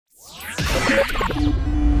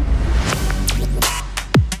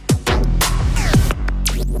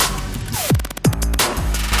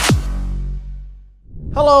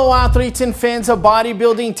Hello athletes and fans of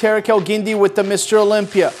bodybuilding, Tarek El-Guindy with the Mr.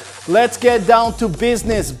 Olympia. Let's get down to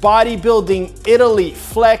business. Bodybuilding, Italy,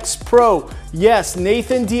 Flex Pro. Yes,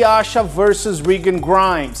 Nathan Asha versus Regan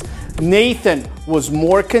Grimes. Nathan was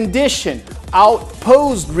more conditioned,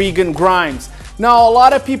 outposed Regan Grimes. Now, a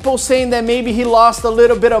lot of people saying that maybe he lost a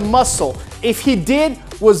little bit of muscle. If he did,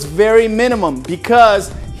 was very minimum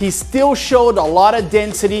because he still showed a lot of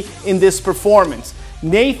density in this performance.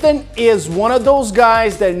 Nathan is one of those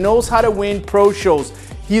guys that knows how to win pro shows.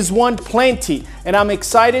 He's won plenty, and I'm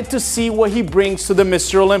excited to see what he brings to the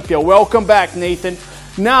Mr. Olympia. Welcome back, Nathan.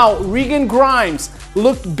 Now, Regan Grimes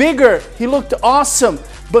looked bigger. He looked awesome,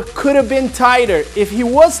 but could have been tighter. If he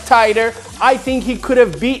was tighter, I think he could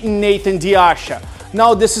have beaten Nathan Asha.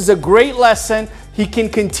 Now, this is a great lesson. He can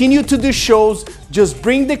continue to do shows, just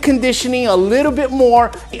bring the conditioning a little bit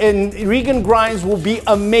more, and Regan Grimes will be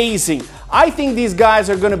amazing. I think these guys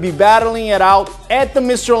are going to be battling it out at the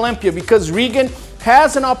Mr. Olympia because Regan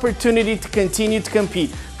has an opportunity to continue to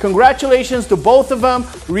compete. Congratulations to both of them.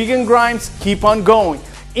 Regan Grimes, keep on going.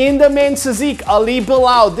 In the men's physique, Ali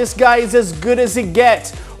Bilal, this guy is as good as it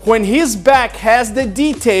gets. When his back has the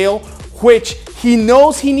detail, which he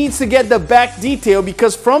knows he needs to get the back detail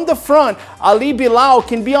because from the front, Ali Bilal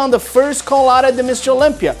can be on the first call out at the Mr.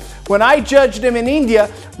 Olympia. When I judged him in India,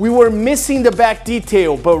 we were missing the back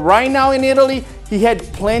detail, but right now in Italy, he had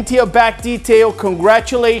plenty of back detail.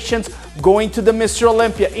 Congratulations going to the Mr.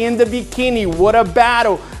 Olympia. In the bikini, what a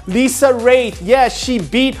battle. Lisa Wraith, yes, she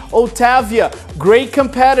beat Otavia. Great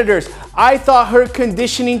competitors. I thought her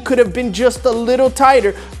conditioning could have been just a little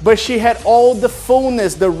tighter, but she had all the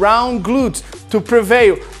fullness, the round glutes to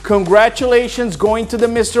prevail. Congratulations going to the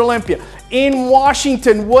Mr. Olympia. In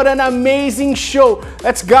Washington, what an amazing show.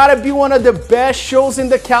 That's gotta be one of the best shows in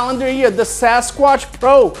the calendar year, the Sasquatch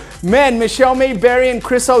Pro. Man, Michelle Mayberry and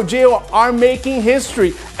Chris Algeo are making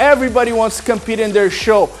history. Everybody wants to compete in their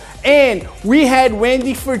show. And we had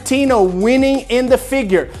Wendy Fertino winning in the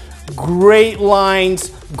figure. Great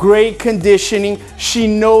lines, great conditioning. She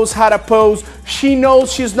knows how to pose. She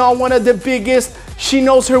knows she's not one of the biggest. She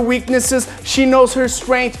knows her weaknesses. She knows her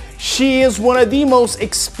strength. She is one of the most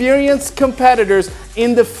experienced competitors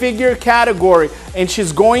in the figure category. And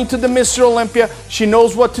she's going to the Mr. Olympia. She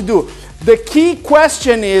knows what to do. The key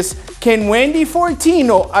question is, can Wendy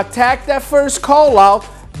Fertino attack that first call out?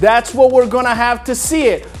 That's what we're gonna have to see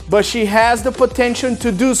it. But she has the potential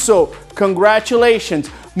to do so. Congratulations.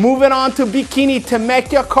 Moving on to bikini,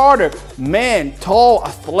 Temecula Carter. Man, tall,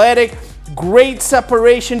 athletic, great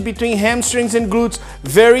separation between hamstrings and glutes.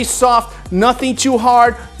 Very soft, nothing too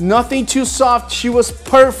hard, nothing too soft. She was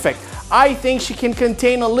perfect. I think she can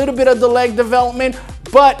contain a little bit of the leg development,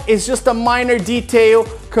 but it's just a minor detail.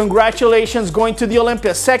 Congratulations going to the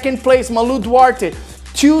Olympia. Second place, Malu Duarte.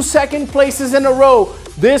 2 second places in a row.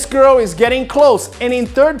 This girl is getting close. And in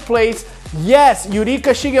third place, yes,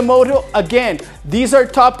 Yurika Shigemoto, again, these are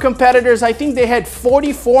top competitors. I think they had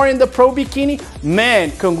 44 in the pro bikini.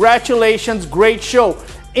 Man, congratulations, great show.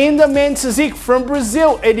 In the men's physique from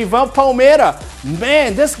Brazil, Edvan Palmeira.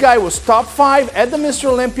 Man, this guy was top 5 at the Mr.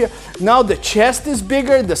 Olympia. Now the chest is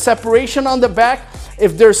bigger, the separation on the back.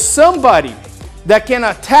 If there's somebody that can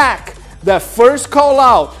attack that first call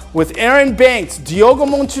out with Aaron Banks, Diogo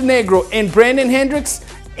Montenegro, and Brandon Hendricks,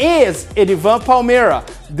 is Edvan Palmeira.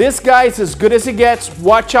 This guy is as good as it gets.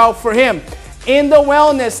 Watch out for him. In the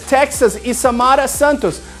wellness, Texas, Isamara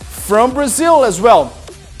Santos from Brazil as well.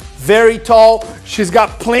 Very tall. She's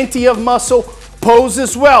got plenty of muscle.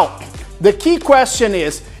 Poses well. The key question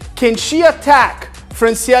is, can she attack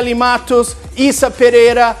Franciele Matos, Isa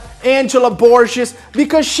Pereira, Angela Borges?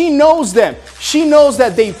 Because she knows them. She knows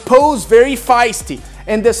that they pose very feisty.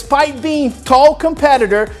 And despite being tall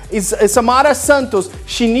competitor, Isamara Santos,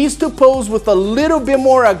 she needs to pose with a little bit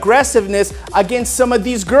more aggressiveness against some of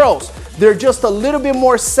these girls. They're just a little bit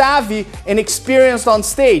more savvy and experienced on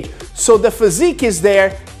stage. So the physique is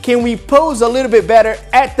there. Can we pose a little bit better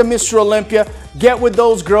at the Mr. Olympia, get with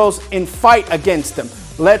those girls and fight against them?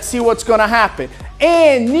 Let's see what's gonna happen.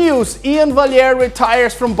 And news, Ian Valliere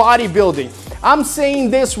retires from bodybuilding. I'm saying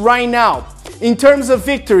this right now. In terms of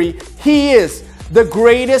victory, he is the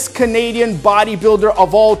greatest Canadian bodybuilder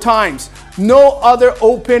of all times. No other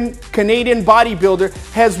open Canadian bodybuilder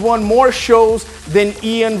has won more shows than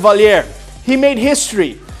Ian Valliere. He made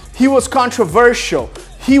history. He was controversial.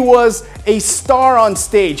 He was a star on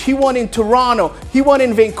stage. He won in Toronto. He won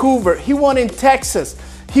in Vancouver. He won in Texas.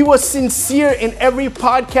 He was sincere in every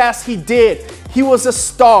podcast he did. He was a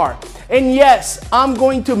star. And yes, I'm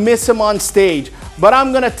going to miss him on stage, but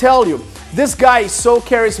I'm gonna tell you, this guy is so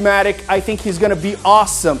charismatic. I think he's gonna be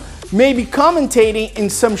awesome. Maybe commentating in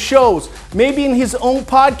some shows, maybe in his own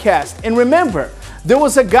podcast. And remember, there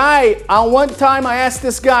was a guy, one time I asked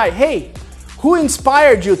this guy, hey, who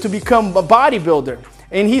inspired you to become a bodybuilder?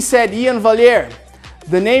 And he said, Ian Valliere.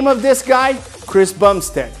 The name of this guy, Chris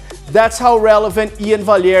Bumstead. That's how relevant Ian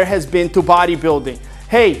Valliere has been to bodybuilding.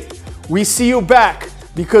 Hey, we see you back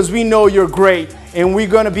because we know you're great and we're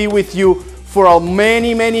gonna be with you for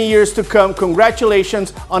many, many years to come.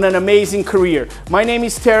 Congratulations on an amazing career. My name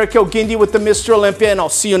is Regan Grimes with the Mr. Olympia, and I'll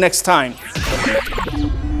see you next time.